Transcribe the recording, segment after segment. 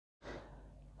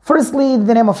Firstly, in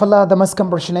the name of Allah, the most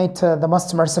compassionate, the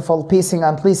most merciful, peacing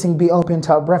and pleasing be open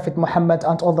to our Prophet Muhammad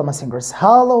and all the messengers.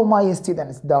 Hello, my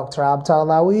students, Dr.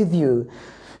 Abdallah with you.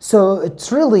 So it's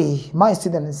really, my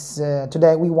students,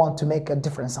 today we want to make a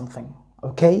different something.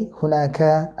 Okay, هناك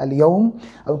اليوم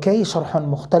شرح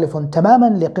مختلف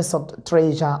تماما لقصة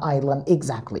Treasure Island.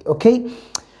 Exactly. Okay.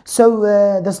 So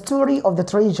the story of the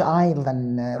Treasure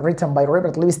Island written by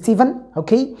Robert Louis Steven,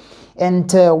 okay,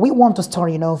 and we want to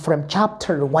start, from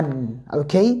chapter 1,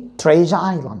 okay, Treasure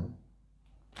Island.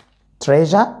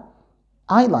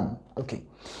 Okay.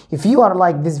 If you are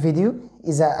like this video,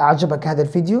 إذا أعجبك هذا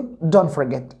الفيديو, don't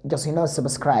forget, just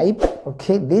subscribe,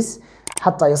 okay, this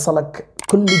حتى يصلك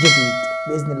كل جديد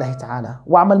بإذن الله تعالى.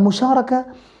 واعمل مشاركة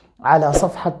على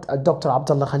صفحة الدكتور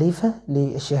عبد الله خليفة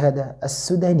للشهادة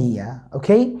السودانية.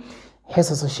 اوكي،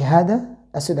 حصص الشهادة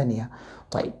السودانية.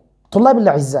 طيب طلاب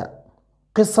الأعزاء،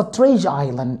 قصة Treasure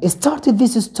Island started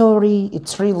this story,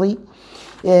 it's really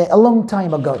a long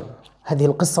time ago. هذه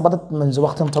القصة بدأت منذ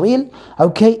وقت طويل.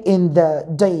 Okay, in the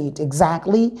date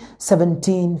exactly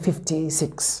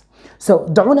 1756. So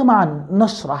دعونا معا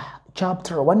نشرح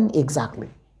chapter 1 exactly.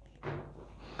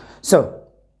 So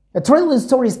a trailer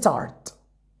story start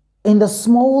in the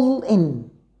small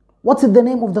inn. What's the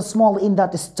name of the small inn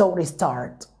that the story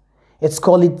start? It's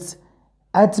called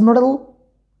Admiral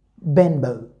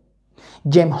Benbow.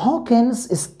 James Hawkins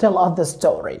is still at the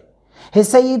story. He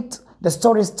said the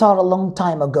story started a long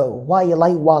time ago while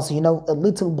I was, a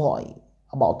little boy,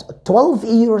 about 12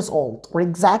 years old, or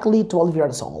exactly 12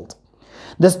 years old.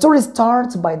 The story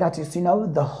starts by that is,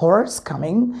 the horse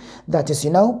coming, that is,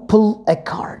 pull a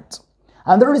cart.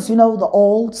 And there is, the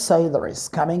old sailor is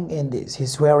coming in this.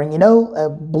 He's wearing, a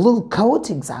blue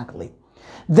coat, exactly.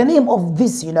 The name of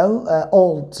this,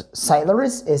 old sailor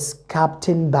is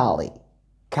Captain Bally.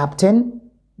 Captain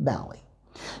Bally.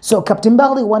 So Captain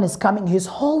Bally, when is coming, he's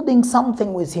holding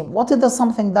something with him. What is the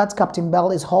something that Captain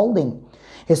Bally is holding?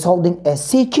 He's holding a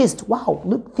sea chest. Wow,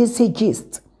 look, this sea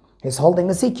chest. He's holding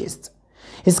a sea chest.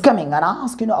 He's coming and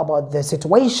ask, about the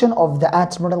situation of the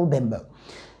Admiral Benbow.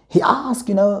 He asked,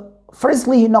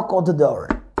 firstly, he knocked on the door.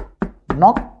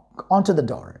 Knock onto the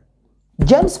door.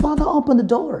 James' father opened the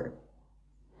door.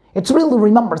 It really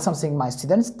remember something, my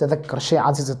students. تذكر شيء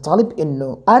عزيز الطالب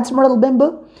إنه Admiral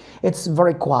Benbow, it's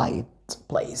very quiet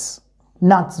place.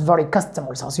 Not very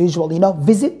customers as usual,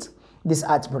 visit this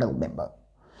Admiral Benbow.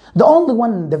 The only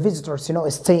one the visitors,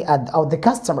 stay at, or the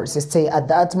customers stay at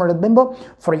the Admiral Benbow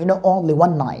for, only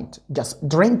one night. Just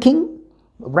drinking,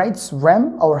 right,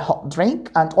 rum or hot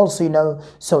drink, and also,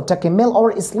 so take a meal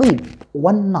or sleep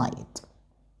one night.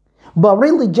 But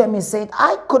really, Jamie said,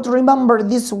 I could remember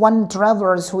this one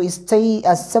travelers who stay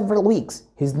several weeks.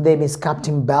 His name is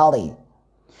Captain Bally.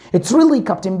 It's really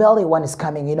Captain Bally when he's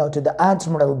coming, to the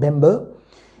Admiral Benbow.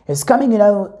 He's coming,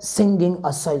 singing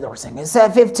a sailor song. He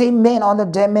said, 15 men on the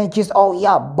damages. Oh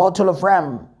yeah, bottle of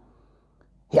rum.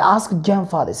 He asked James'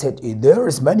 father, said, there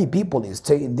is many people who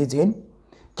stay in this inn?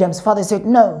 James' father said,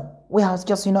 no, we have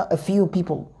just, a few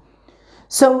people.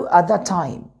 So at that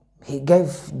time, he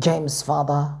gave James'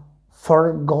 father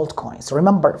 4 gold coins.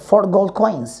 Remember, 4 gold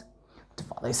coins. The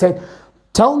father said,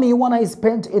 tell me when I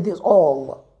spent it is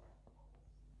all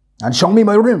and show me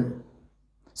my room.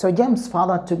 So James'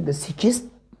 father took the sea chest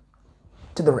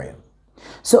to the room.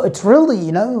 So it's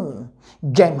really,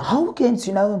 James Hawkins,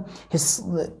 he's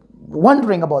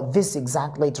wondering about this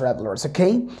exactly travelers,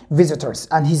 okay, visitors,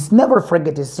 and he's never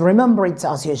forget this, remember it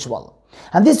as usual.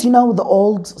 And this, the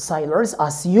old sailors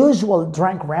as usual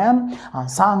drank rum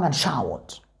and sang and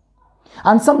shouted.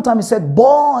 And sometimes he said,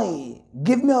 boy,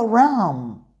 give me a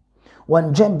rum.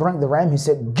 When James drank the rum, he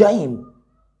said, James.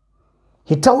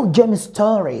 He told James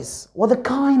stories. What the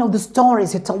kind of the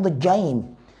stories he told the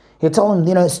James? He told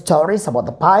him, stories about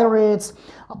the pirates,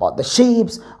 about the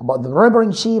ships, about the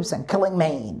robbing ships and killing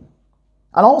men.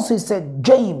 And also he said,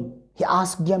 James, he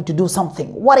asked James to do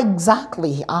something. What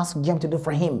exactly he asked James to do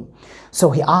for him? So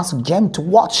he asked James to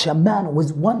watch a man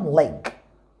with one leg.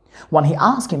 When he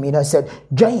asked him, he said,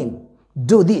 James,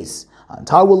 do this and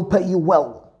I will pay you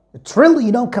well. It's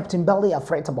really, Captain Bally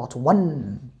afraid about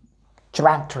one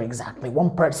character exactly,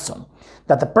 one person,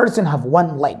 that the person have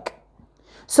one leg.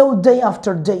 So day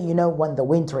after day, when the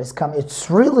winter is come, it's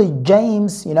really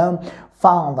James,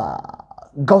 father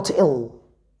got ill.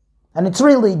 And it's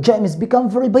really James become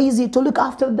very busy to look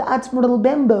after the Admiral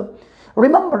Benbow.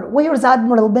 Remember, where is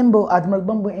Admiral Benbow? Admiral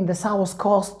Benbow in the south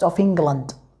coast of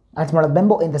England. Admiral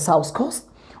Benbow in the south coast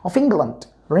of England.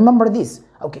 Remember this.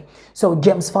 Okay, so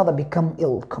James' father become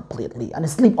ill completely and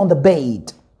sleep on the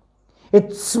bed.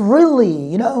 It's really,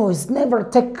 he's never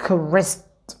take a rest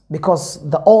because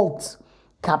the old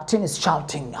captain is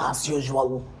shouting as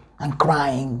usual. and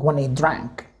crying when he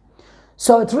drank.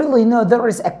 So it really, there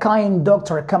is a kind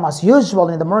doctor come as usual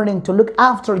in the morning to look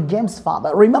after James'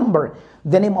 father. Remember,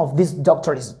 the name of this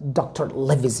doctor is Dr.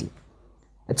 Livesey.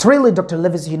 It's really Dr.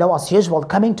 Livesey, as usual,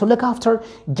 coming to look after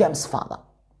James' father.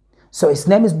 So his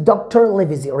name is Dr.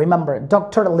 Livesey. Remember,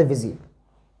 Dr. Livesey.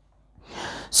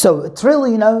 So it's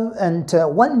really, and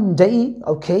one day,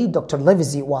 okay, Dr.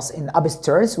 Livesey was in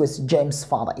upstairs with James'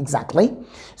 father, exactly.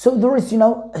 So there is,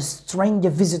 a strange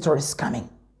visitor is coming.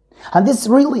 And this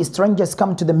really strangers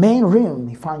come to the main room.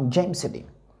 He found James sitting.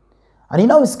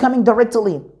 And he's coming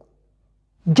directly.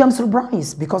 James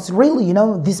surprised because really,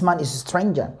 this man is a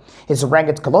stranger. His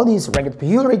ragged clothes, ragged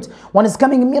purity. When he's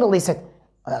coming immediately, he said,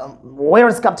 where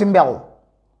is Captain Bell?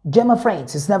 James afraid.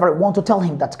 He never want to tell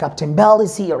him that Captain Bell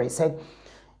is here. He said,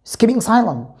 he's keeping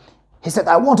silent. He said,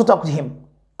 I want to talk to him.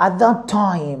 At that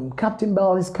time, Captain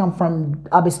Bell is come from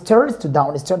upstairs to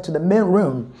downstairs to the main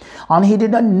room. And he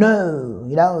did not know,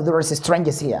 there was a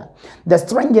stranger here. The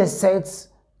stranger says,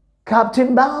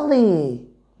 Captain Bally.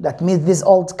 That means this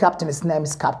old captain, his name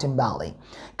is Captain Bally.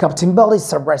 Captain Bally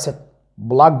surprised, said,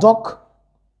 Black Dog,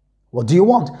 what do you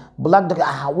want? Black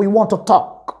Dog, we want to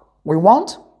talk. We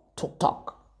want to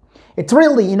talk. It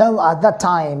really, at that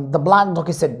time, the Black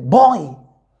Dog said, boy,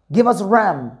 give us a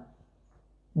ram.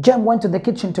 Jem went to the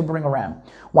kitchen to bring a ram.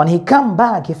 When he come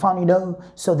back, he found,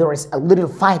 so there is a little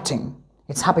fighting.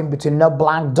 It's happening between,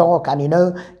 Black Dog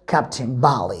and, Captain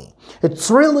Bally.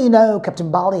 It's really,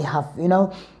 Captain Bally have,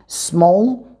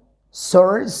 small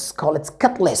swords, call it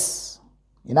cutlass.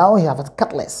 He have a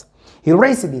cutlass. He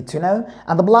raised it,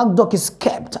 and the Black Dog is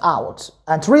kept out.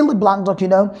 And really, Black Dog,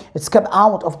 it's kept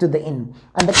out of to the inn.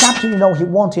 And the captain, he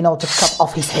wants, to cut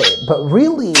off his head. But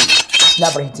really,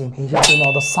 never hit him. He hit,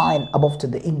 the sign above to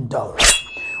the inn door.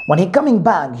 When he coming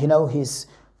back, he's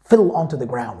fell onto the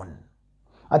ground.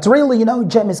 And really,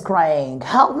 James is crying,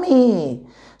 help me.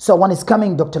 So when he's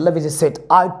coming, Dr. Livesey said,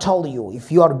 I tell you, if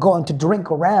you are going to drink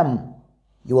a ram,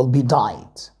 you will be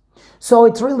died. So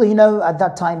it's really, at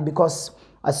that time, because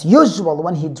as usual,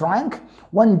 when he drank,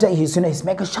 one day he's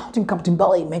making shouting, Captain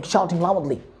Bally, make shouting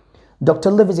loudly.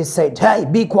 Dr. Livesey said, hey,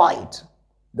 be quiet.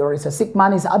 There is a sick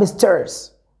man is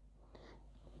upstairs.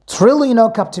 It's really,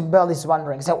 Captain Bell is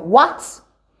wondering. He said, what?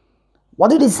 What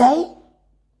did he say?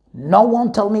 No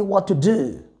one tell me what to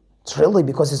do. It's really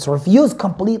because he's refused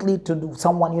completely to do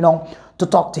someone, to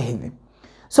talk to him.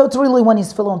 So it's really when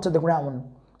he's fell onto the ground.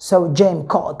 So James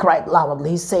cried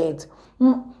loudly. He said,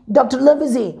 Dr.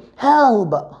 Livesey,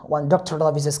 help. When Dr.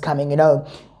 Livesey is coming,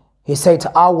 he said,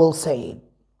 I will say,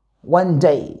 one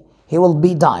day he will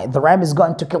be died. The ram is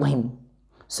going to kill him.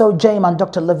 So James and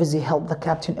Dr. Livesey helped the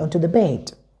captain onto the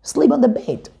bed. Sleep on the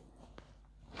bed.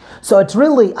 So it's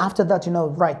really after that,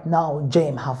 right now,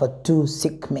 James have two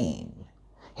sick men.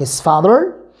 His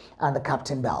father and the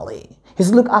Captain Bally.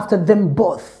 He's look after them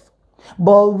both.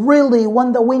 But really,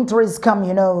 when the winter is come,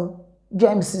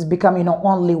 James is becoming,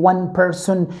 only one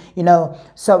person,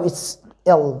 so it's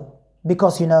ill.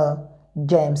 Because,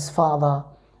 James' father,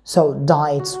 so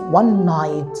died one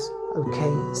night,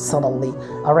 okay, suddenly.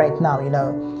 All right,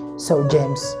 now, so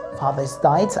James' father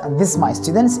died, and this, my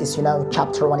students, is,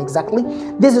 chapter 1 exactly.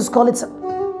 This is called its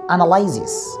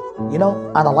analysis.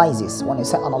 Analysis. When you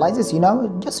say analysis,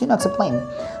 just, explain.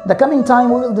 The coming time,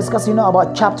 we will discuss,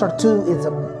 about chapter 2 is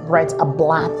a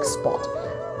black spot.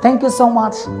 Thank you so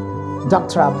much.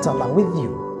 Dr. Abdullah with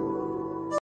you.